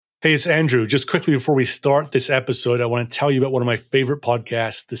Hey, it's Andrew. Just quickly before we start this episode, I want to tell you about one of my favorite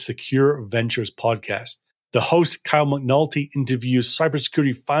podcasts, the Secure Ventures podcast. The host, Kyle McNulty, interviews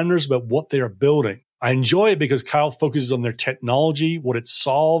cybersecurity founders about what they are building. I enjoy it because Kyle focuses on their technology, what it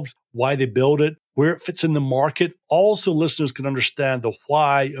solves, why they build it, where it fits in the market. Also, listeners can understand the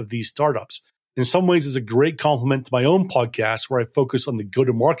why of these startups. In some ways, it's a great complement to my own podcast where I focus on the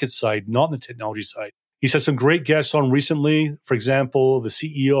go-to-market side, not on the technology side. He's had some great guests on recently. For example, the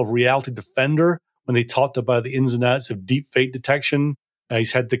CEO of Reality Defender, when they talked about the ins and outs of deep fake detection.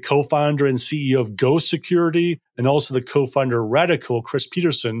 He's had the co-founder and CEO of Ghost Security, and also the co-founder of Radical, Chris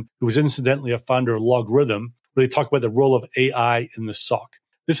Peterson, who was incidentally a founder of LogRhythm, where they talk about the role of AI in the SOC.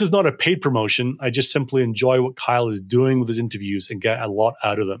 This is not a paid promotion. I just simply enjoy what Kyle is doing with his interviews and get a lot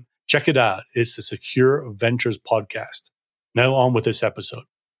out of them. Check it out. It's the Secure Ventures podcast. Now on with this episode.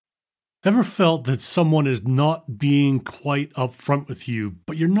 Ever felt that someone is not being quite upfront with you,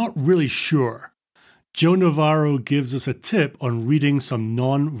 but you're not really sure? Joe Navarro gives us a tip on reading some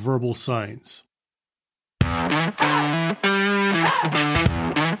non-verbal signs.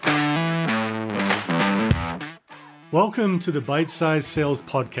 Welcome to the Bite Size Sales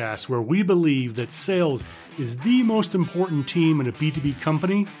Podcast, where we believe that sales is the most important team in a B2B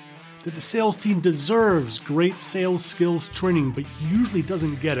company, that the sales team deserves great sales skills training, but usually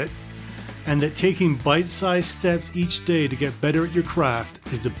doesn't get it, and that taking bite-sized steps each day to get better at your craft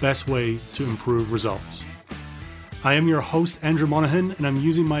is the best way to improve results. I am your host, Andrew Monahan, and I'm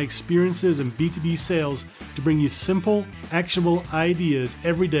using my experiences in B2B sales to bring you simple, actionable ideas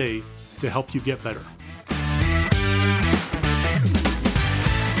every day to help you get better.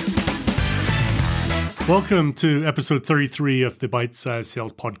 Welcome to episode 33 of the Bite Size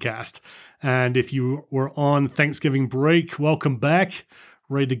Sales Podcast. And if you were on Thanksgiving break, welcome back.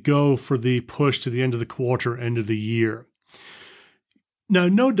 Ready to go for the push to the end of the quarter, end of the year. Now,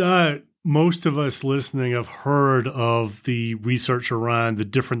 no doubt most of us listening have heard of the research around the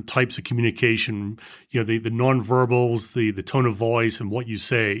different types of communication, the nonverbals, the tone of voice, and what you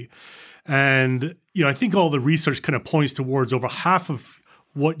say. And, I think all the research kind of points towards over half of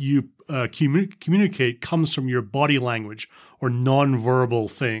what you communicate comes from your body language or nonverbal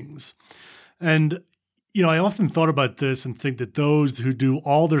things. And I often thought about this and think that those who do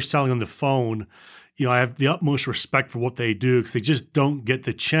all their selling on the phone, I have the utmost respect for what they do because they just don't get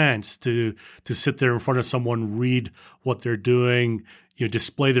the chance to sit there in front of someone, read what they're doing,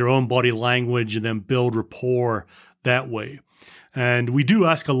 display their own body language and then build rapport that way. And we do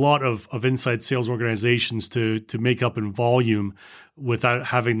ask a lot of inside sales organizations to make up in volume without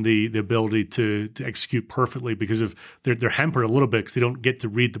having the ability to execute perfectly because of they're hampered a little bit because they don't get to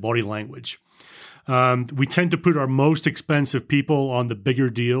read the body language. We tend to put our most expensive people on the bigger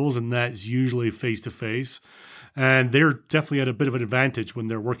deals, and that's usually face-to-face. And they're definitely at a bit of an advantage when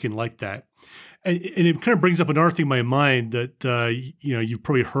they're working like that. And it kind of brings up another thing in my mind that, you've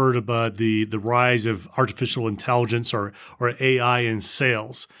probably heard about the rise of artificial intelligence or AI in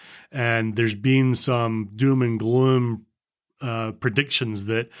sales. And there's been some doom and gloom predictions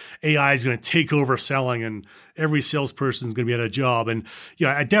that AI is going to take over selling and every salesperson is going to be out of a job. And,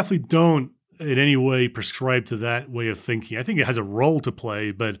 I definitely don't in any way prescribe to that way of thinking. I think it has a role to play,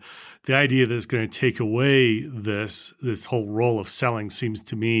 but the idea that it's going to take away this whole role of selling seems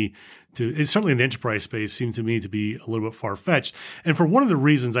to me it's certainly in the enterprise space, seems to me to be a little bit far-fetched. And for one of the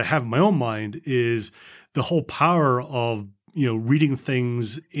reasons I have in my own mind is the whole power of reading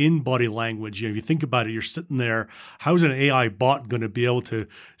things in body language. If you think about it, you're sitting there, how's an AI bot going to be able to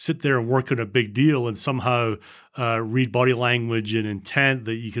sit there and work on a big deal and somehow read body language and intent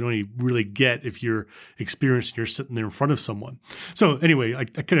that you can only really get if you're experienced and you're sitting there in front of someone? So anyway, I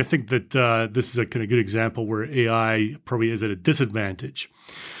kind of think that this is a kind of good example where AI probably is at a disadvantage.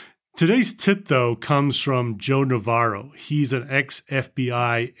 Today's tip, though, comes from Joe Navarro. He's an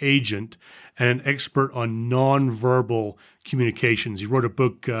ex-FBI agent and an expert on nonverbal communications. He wrote a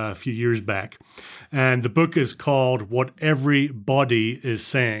book a few years back, and the book is called What Everybody is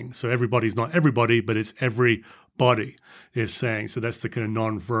Saying. So everybody's not everybody, but it's everybody is saying. So that's the kind of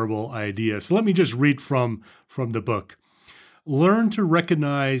nonverbal idea. So let me just read from the book. Learn to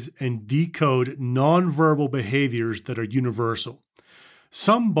recognize and decode nonverbal behaviors that are universal.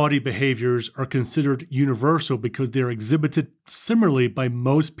 Some body behaviors are considered universal because they are exhibited similarly by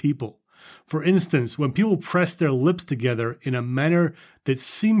most people. For instance, when people press their lips together in a manner that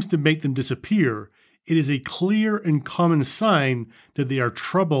seems to make them disappear, it is a clear and common sign that they are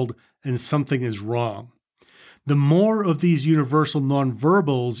troubled and something is wrong. The more of these universal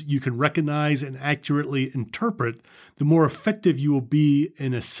nonverbals you can recognize and accurately interpret, the more effective you will be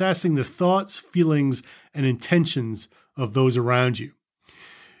in assessing the thoughts, feelings, and intentions of those around you.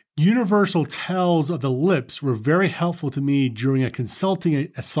 Universal tells of the lips were very helpful to me during a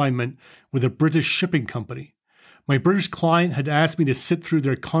consulting assignment with a British shipping company. My British client had asked me to sit through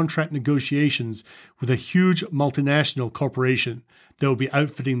their contract negotiations with a huge multinational corporation that would be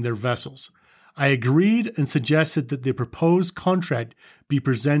outfitting their vessels. I agreed and suggested that the proposed contract be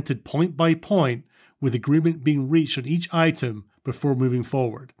presented point by point, with agreement being reached on each item before moving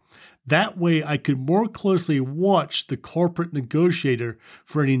forward. That way, I could more closely watch the corporate negotiator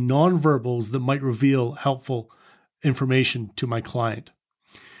for any nonverbals that might reveal helpful information to my client.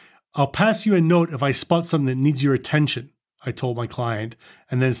 I'll pass you a note if I spot something that needs your attention, I told my client,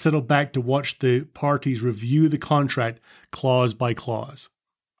 and then settled back to watch the parties review the contract clause by clause.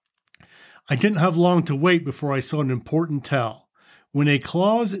 I didn't have long to wait before I saw an important tell. When a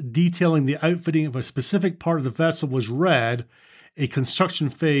clause detailing the outfitting of a specific part of the vessel was read, a construction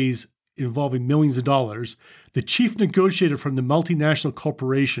phase involving millions of dollars, the chief negotiator from the multinational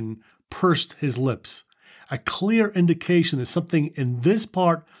corporation pursed his lips, a clear indication that something in this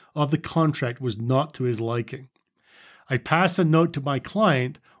part of the contract was not to his liking. I passed a note to my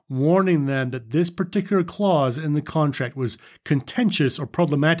client warning them that this particular clause in the contract was contentious or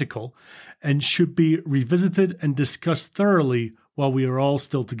problematical and should be revisited and discussed thoroughly while we are all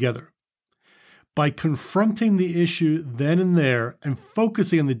still together. By confronting the issue then and there and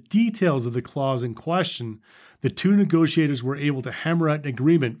focusing on the details of the clause in question, the two negotiators were able to hammer out an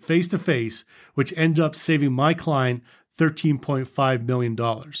agreement face to face, which ended up saving my client $13.5 million.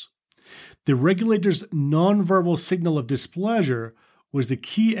 The regulator's nonverbal signal of displeasure was the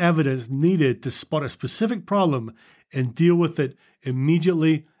key evidence needed to spot a specific problem and deal with it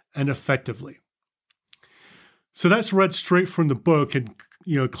immediately and effectively. So that's read straight from the book and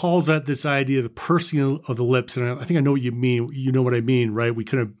calls out this idea of the pursing of the lips. And I think I know what you mean. You know what I mean, right? We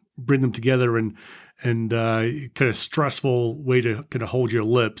kind of bring them together and kind of stressful way to kind of hold your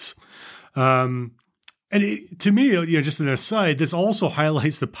lips. To me, just an aside, this also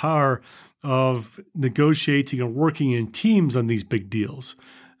highlights the power of negotiating and working in teams on these big deals.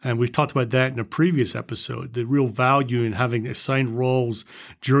 And we've talked about that in a previous episode, the real value in having assigned roles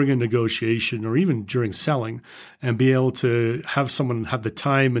during a negotiation or even during selling and be able to have someone have the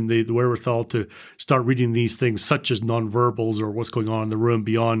time and the wherewithal to start reading these things such as nonverbals or what's going on in the room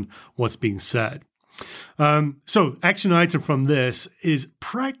beyond what's being said. So action item from this is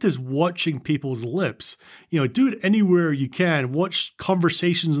practice watching people's lips. Do it anywhere you can. Watch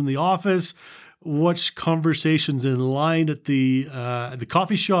conversations in the office, watch conversations in line at the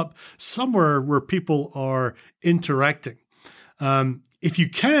coffee shop, somewhere where people are interacting. If you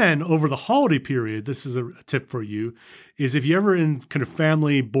can, over the holiday period, this is a tip for you, is if you're ever in kind of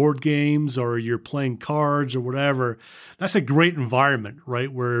family board games or you're playing cards or whatever, that's a great environment,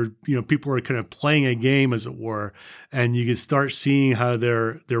 right? Where, people are kind of playing a game, as it were, and you can start seeing how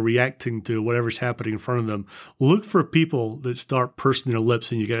they're reacting to whatever's happening in front of them. Look for people that start pursing their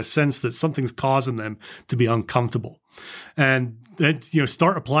lips and you get a sense that something's causing them to be uncomfortable. And then,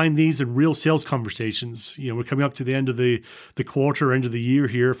 start applying these in real sales conversations. We're coming up to the end of the quarter, end of the year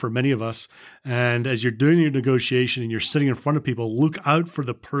here for many of us. And as you're doing your negotiation and you're sitting in front of people, look out for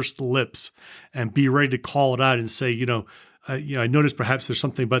the pursed lips and be ready to call it out and say, I noticed perhaps there's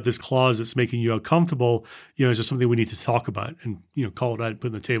something about this clause that's making you uncomfortable. Is there something we need to talk about? And, call it out and put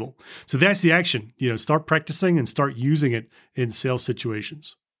it on the table. So that's the action. Start practicing and start using it in sales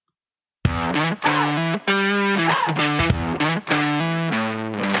situations.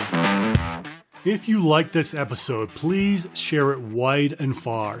 If you like this episode, please share it wide and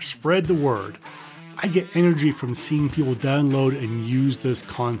far. Spread the word. I get energy from seeing people download and use this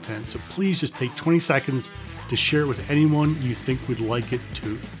content, so please just take 20 seconds to share it with anyone you think would like it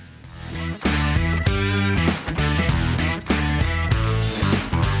too.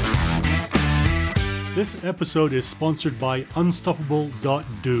 This episode is sponsored by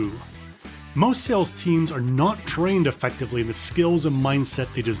Unstoppable.do. Most sales teams are not trained effectively in the skills and mindset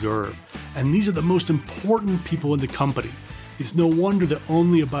they deserve, and these are the most important people in the company. It's no wonder that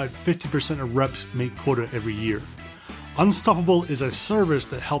only about 50% of reps make quota every year. Unstoppable is a service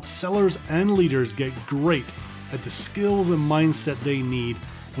that helps sellers and leaders get great at the skills and mindset they need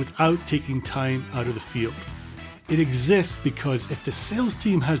without taking time out of the field. It exists because if the sales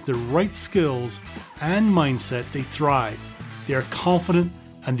team has the right skills and mindset, they thrive. They are confident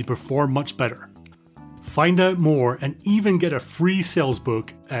and they perform much better. Find out more and even get a free sales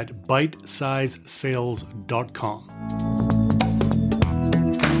book at bitesizesales.com.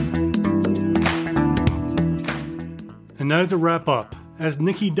 And now to wrap up, as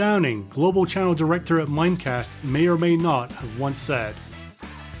Nikki Downing, Global Channel Director at Mimecast, may or may not have once said,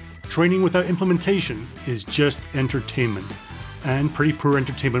 training without implementation is just entertainment. and pretty poor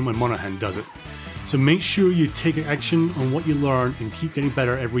entertainment when Monahan does it. So make sure you take action on what you learn and keep getting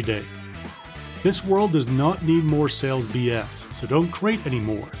better every day. This world does not need more sales BS, so don't create any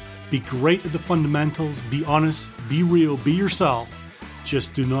more. Be great at the fundamentals, be honest, be real, be yourself.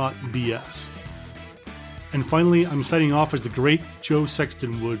 Just do not BS. And finally, I'm signing off as the great Joe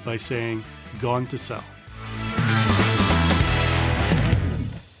Sexton would by saying, gone to sell.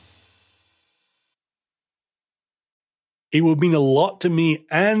 It would mean a lot to me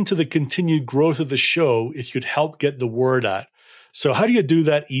and to the continued growth of the show if you'd help get the word out. So how do you do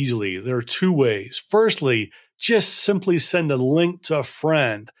that easily? There are two ways. Firstly, just simply send a link to a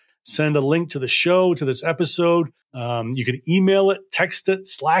friend. Send a link to the show, to this episode. You can email it, text it,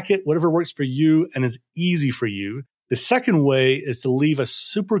 Slack it, whatever works for you and is easy for you. The second way is to leave a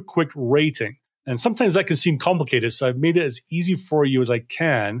super quick rating. And sometimes that can seem complicated, so I've made it as easy for you as I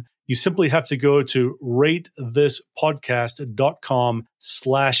can. You simply have to go to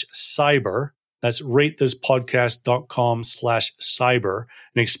ratethispodcast.com/cyber. That's ratethispodcast.com/cyber,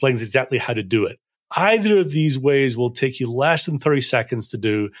 and it explains exactly how to do it. Either of these ways will take you less than 30 seconds to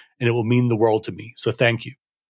do, and it will mean the world to me. So thank you.